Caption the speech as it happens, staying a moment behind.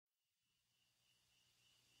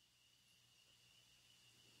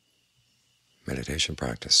Meditation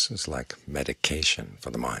practice is like medication for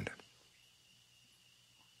the mind.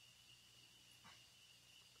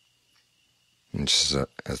 And just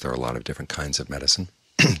as there are a lot of different kinds of medicine,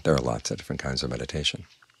 there are lots of different kinds of meditation.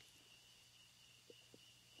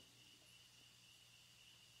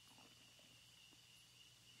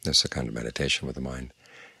 There's a kind of meditation where the mind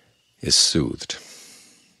is soothed,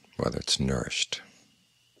 whether it's nourished.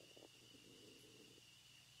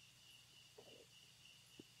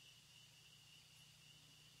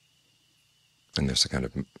 And there's a kind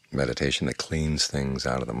of meditation that cleans things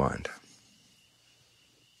out of the mind.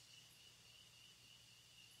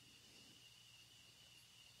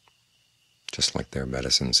 Just like there are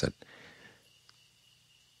medicines that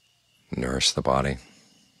nourish the body,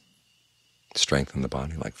 strengthen the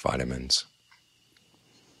body, like vitamins.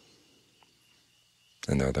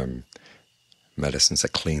 And there are other medicines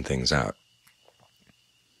that clean things out,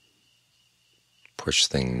 push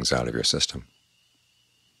things out of your system.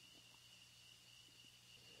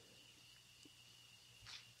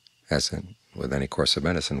 As with any course of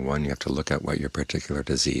medicine, one, you have to look at what your particular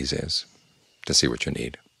disease is to see what you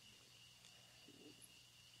need.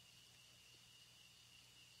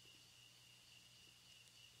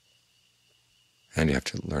 And you have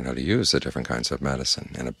to learn how to use the different kinds of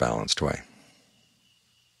medicine in a balanced way.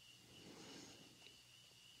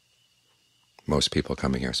 Most people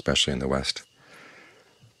coming here, especially in the West,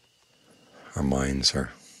 our minds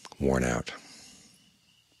are worn out.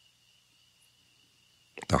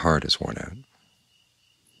 The heart is worn out.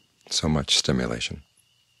 So much stimulation,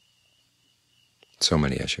 so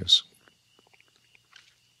many issues,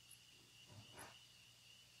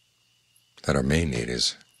 that our main need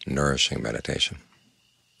is nourishing meditation.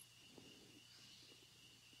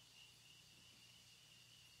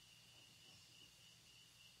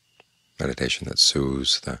 Meditation that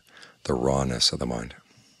soothes the rawness of the mind.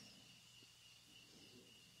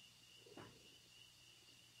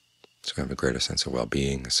 So we have a greater sense of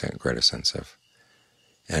well-being, a greater sense of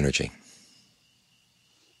energy.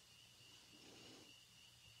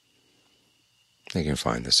 You can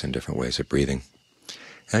find this in different ways of breathing.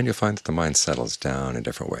 And you'll find that the mind settles down in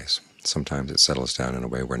different ways. Sometimes it settles down in a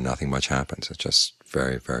way where nothing much happens. It's just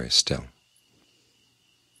very, very still.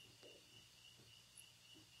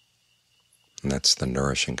 And that's the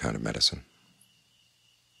nourishing kind of medicine.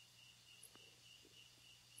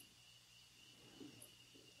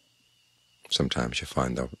 Sometimes you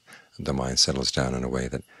find the mind settles down in a way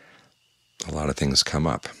that a lot of things come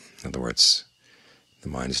up. In other words, the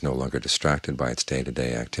mind is no longer distracted by its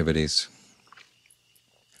day-to-day activities.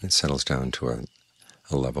 It settles down to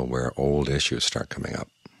a level where old issues start coming up.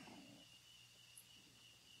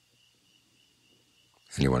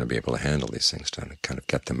 And you want to be able to handle these things, to kind of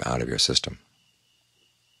get them out of your system.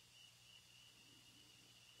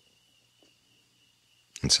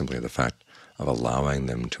 And simply the fact of allowing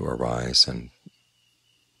them to arise and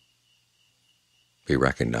be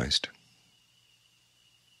recognized,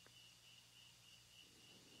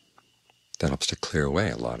 that helps to clear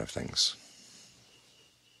away a lot of things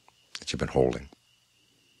that you've been holding,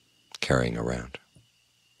 carrying around.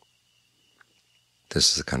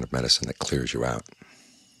 This is the kind of medicine that clears you out.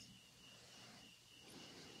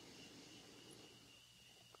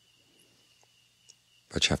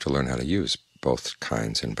 But you have to learn how to use both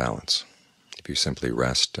kinds in balance. If you simply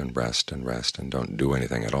rest and rest and rest and don't do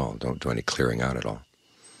anything at all, don't do any clearing out at all,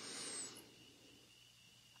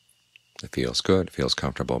 it feels good, it feels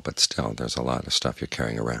comfortable, but still there's a lot of stuff you're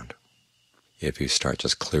carrying around. If you start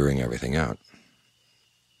just clearing everything out,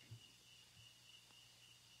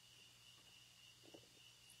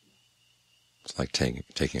 it's like taking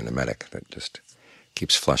an emetic that just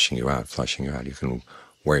keeps flushing you out, flushing you out. You can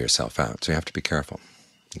wear yourself out, so you have to be careful.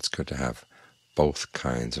 It's good to have both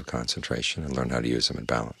kinds of concentration and learn how to use them in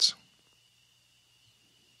balance.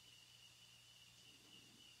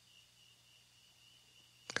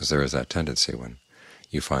 Because there is that tendency when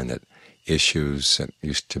you find that issues that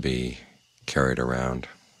used to be carried around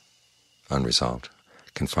unresolved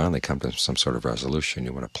can finally come to some sort of resolution.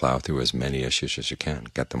 You want to plow through as many issues as you can,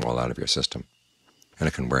 get them all out of your system, and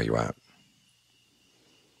it can wear you out.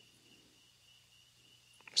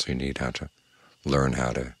 So you need to learn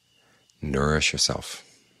how to nourish yourself,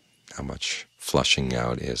 how much flushing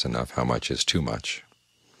out is enough, how much is too much,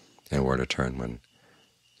 and where to turn when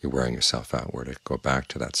you're wearing yourself out, where to go back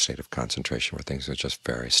to that state of concentration where things are just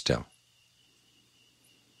very still.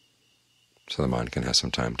 So the mind can have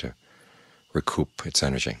some time to recoup its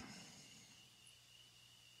energy.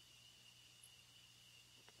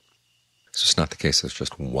 So it's not the case there's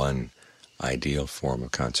just one ideal form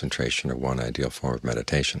of concentration or one ideal form of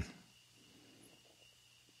meditation.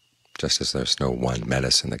 just as there's no one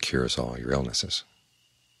medicine that cures all your illnesses.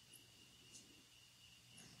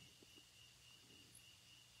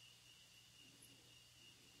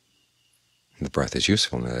 The breath is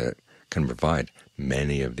useful in that it can provide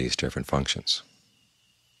many of these different functions.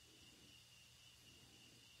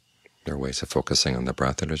 There are ways of focusing on the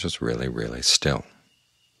breath that are just really, really still.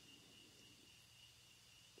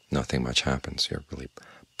 Nothing much happens. You're really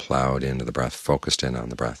plowed into the breath, focused in on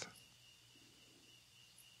the breath.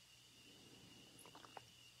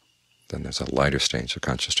 Then there's a lighter stage of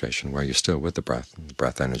concentration where you're still with the breath, and the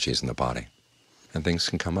breath energy is in the body, and things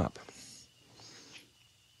can come up.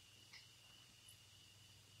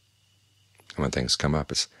 And when things come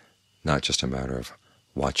up, it's not just a matter of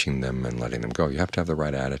watching them and letting them go. You have to have the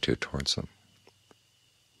right attitude towards them.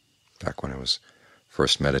 Back when I was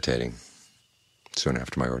first meditating, soon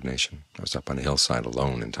after my ordination, I was up on a hillside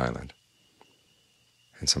alone in Thailand.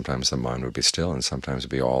 And sometimes the mind would be still, and sometimes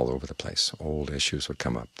it would be all over the place. Old issues would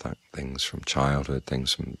come up, things from childhood,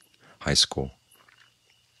 things from high school.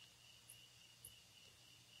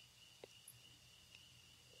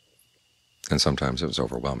 And sometimes it was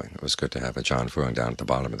overwhelming. It was good to have a Ajahn Fuang down at the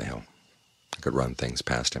bottom of the hill. I could run things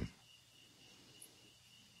past him.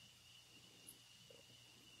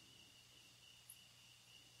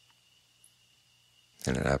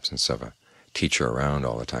 In an absence of a teacher around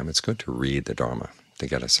all the time, it's good to read the Dharma to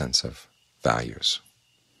get a sense of values.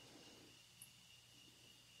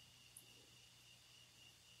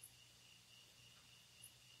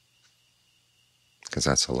 Because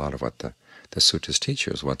that's a lot of what the suttas teach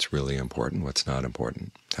you, is what's really important, what's not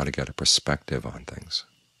important, how to get a perspective on things.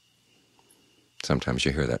 Sometimes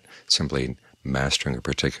you hear that simply mastering a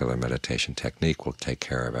particular meditation technique will take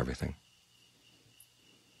care of everything.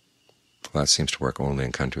 Well, that seems to work only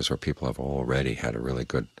in countries where people have already had a really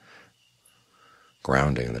good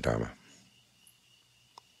grounding in the Dharma,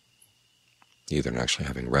 either in actually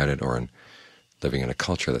having read it or in living in a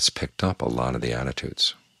culture that's picked up a lot of the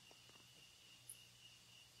attitudes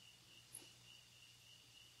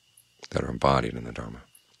that are embodied in the Dharma.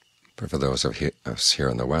 But for those of us here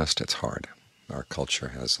in the West, it's hard. Our culture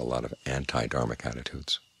has a lot of anti-dharmic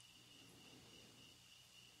attitudes.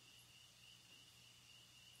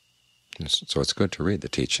 And so it's good to read the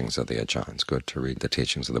teachings of the Ajahns. It's good to read the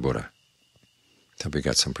teachings of the Buddha, to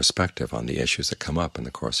get some perspective on the issues that come up in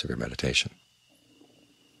the course of your meditation.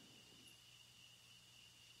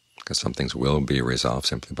 Because some things will be resolved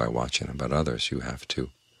simply by watching them, but others you have to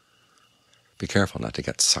be careful not to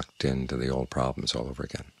get sucked into the old problems all over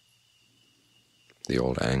again. The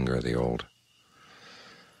old anger, the old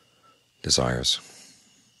desires,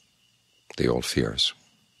 the old fears.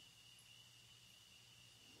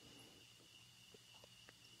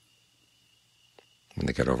 When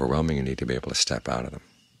they get overwhelming, you need to be able to step out of them.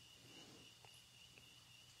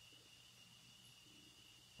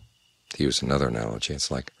 To use another analogy,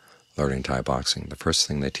 it's like learning Thai boxing. The first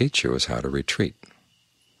thing they teach you is how to retreat,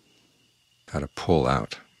 how to pull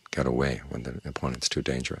out, get away when the opponent's too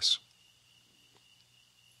dangerous,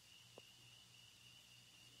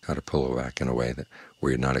 how to pull back in a way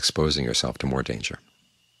where you're not exposing yourself to more danger.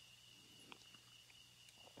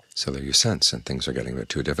 So that you sense and things are getting a bit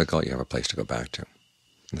too difficult, you have a place to go back to.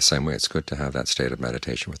 In the same way, it's good to have that state of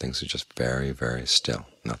meditation where things are just very, very still.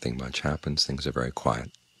 Nothing much happens, things are very quiet.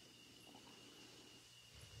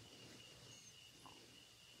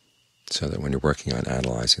 So that when you're working on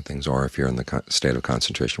analyzing things, or if you're in the state of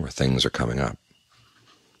concentration where things are coming up,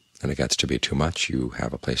 and it gets to be too much, you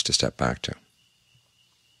have a place to step back to.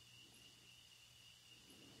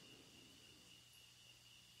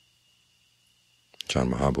 Ajahn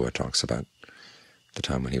Mahabua talks about the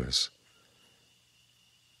time when he was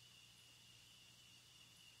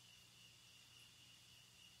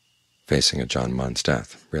facing Ajahn Mun's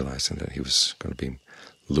death, realizing that he was going to be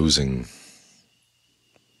losing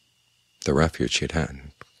the refuge he'd had.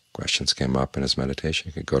 Questions came up in his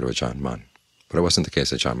meditation, he could go to Ajahn Mun. But it wasn't the case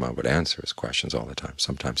that Ajahn Mun would answer his questions all the time.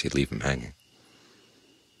 Sometimes he'd leave him hanging.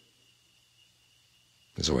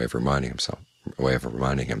 It was a way of reminding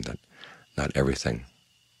him that not everything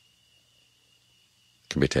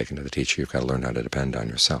can be taken to the teacher. You've got to learn how to depend on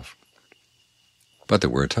yourself. But there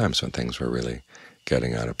were times when things were really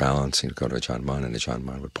getting out of balance. He'd go to Ajahn Mun, and Ajahn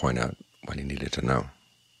Mun would point out what he needed to know.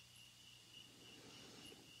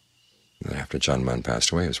 And after Ajahn Mun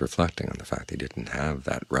passed away, he was reflecting on the fact that he didn't have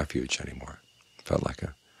that refuge anymore. It felt like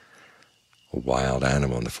a wild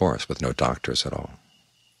animal in the forest with no doctors at all.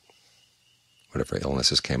 Whatever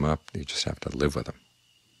illnesses came up, you just have to live with them.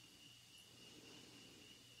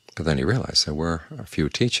 But then he realized there were a few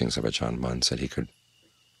teachings of Ajahn Mun's that he could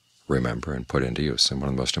remember and put into use. And one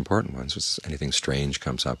of the most important ones is anything strange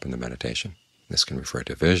comes up in the meditation. This can refer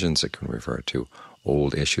to visions, it can refer to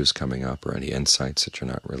old issues coming up, or any insights that you're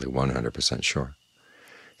not really 100% sure.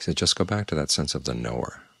 He said, just go back to that sense of the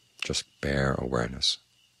knower, just bare awareness.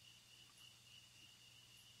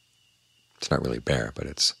 It's not really bare, but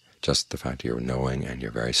it's just the fact that you're knowing and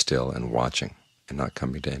you're very still and watching and not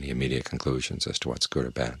coming to any immediate conclusions as to what's good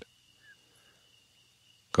or bad.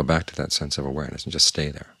 Go back to that sense of awareness and just stay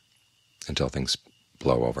there until things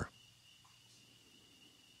blow over.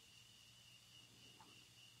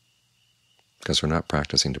 Because we're not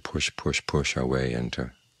practicing to push our way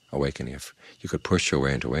into awakening. If you could push your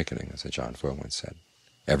way into awakening, as John Foyle once said,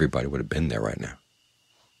 everybody would have been there right now.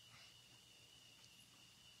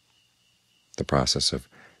 The process of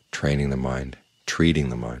training the mind,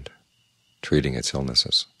 treating its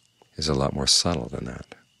illnesses, is a lot more subtle than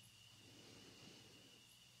that.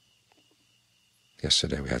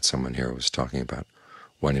 Yesterday we had someone here who was talking about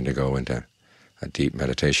wanting to go into a deep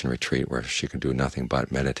meditation retreat where she could do nothing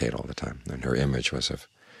but meditate all the time. And her image was of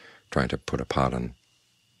trying to put a pot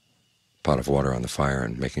of water on the fire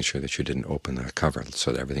and making sure that you didn't open the cover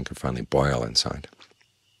so that everything could finally boil inside.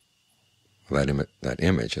 Well, that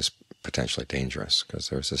image is potentially dangerous, because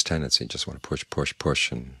there's this tendency you just want to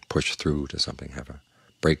push and push through to something, have a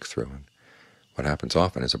breakthrough. And what happens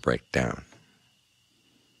often is a breakdown.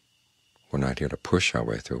 We're not here to push our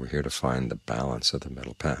way through. We're here to find the balance of the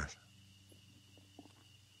middle path,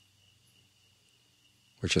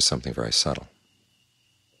 which is something very subtle.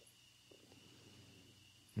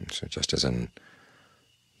 And so just as in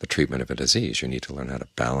the treatment of a disease, you need to learn how to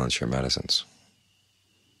balance your medicines.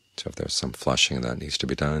 So if there's some flushing that needs to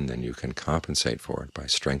be done, then you can compensate for it by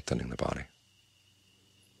strengthening the body.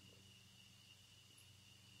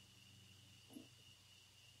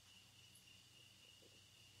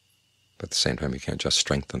 But at the same time, you can't just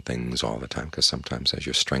strengthen things all the time, because sometimes as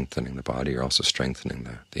you're strengthening the body, you're also strengthening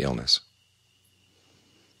the illness.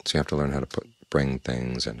 So you have to learn how to bring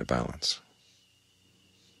things into balance.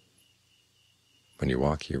 When you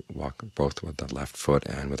walk both with the left foot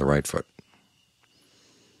and with the right foot.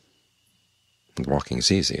 And walking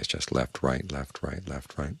is easy. It's just left, right, left, right,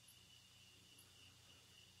 left, right.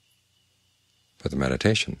 But the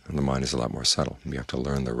meditation and the mind is a lot more subtle. You have to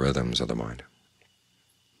learn the rhythms of the mind.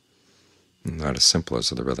 Not as simple as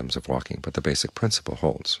the rhythms of walking, but the basic principle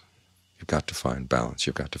holds. You've got to find balance.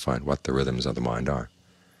 You've got to find what the rhythms of the mind are,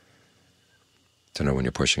 to know when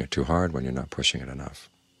you're pushing it too hard, when you're not pushing it enough.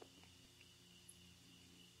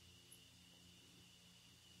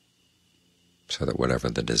 So that whatever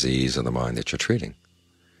the disease of the mind that you're treating,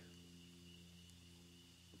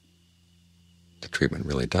 the treatment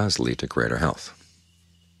really does lead to greater health.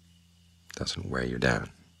 It doesn't wear you down.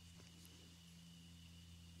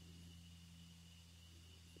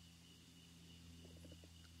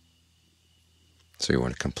 So you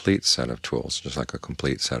want a complete set of tools, just like a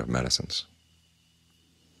complete set of medicines,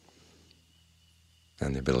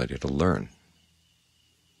 and the ability to learn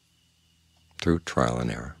through trial and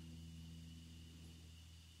error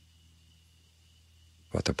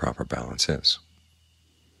what the proper balance is.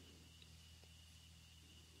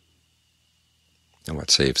 And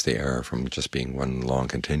what saves the error from just being one long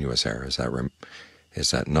continuous error is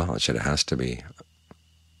that knowledge that it has to be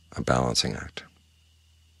a balancing act.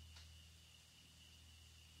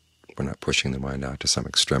 We're not pushing the mind out to some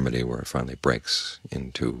extremity where it finally breaks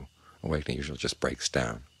into awakening. It usually just breaks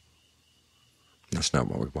down. That's not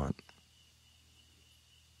what we want.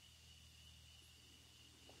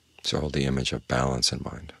 So hold the image of balance in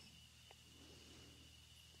mind.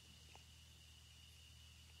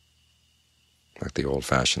 Like the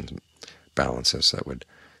old-fashioned balances that would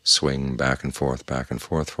swing back and forth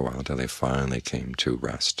for a while until they finally came to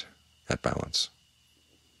rest at balance.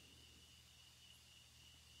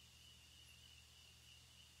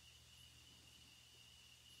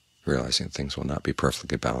 Realizing that things will not be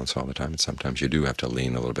perfectly balanced all the time, and sometimes you do have to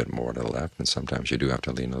lean a little bit more to the left, and sometimes you do have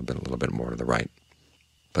to lean a little bit more to the right.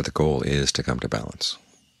 But the goal is to come to balance.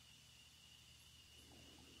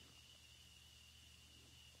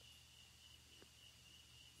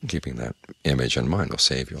 Keeping that image in mind will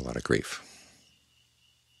save you a lot of grief.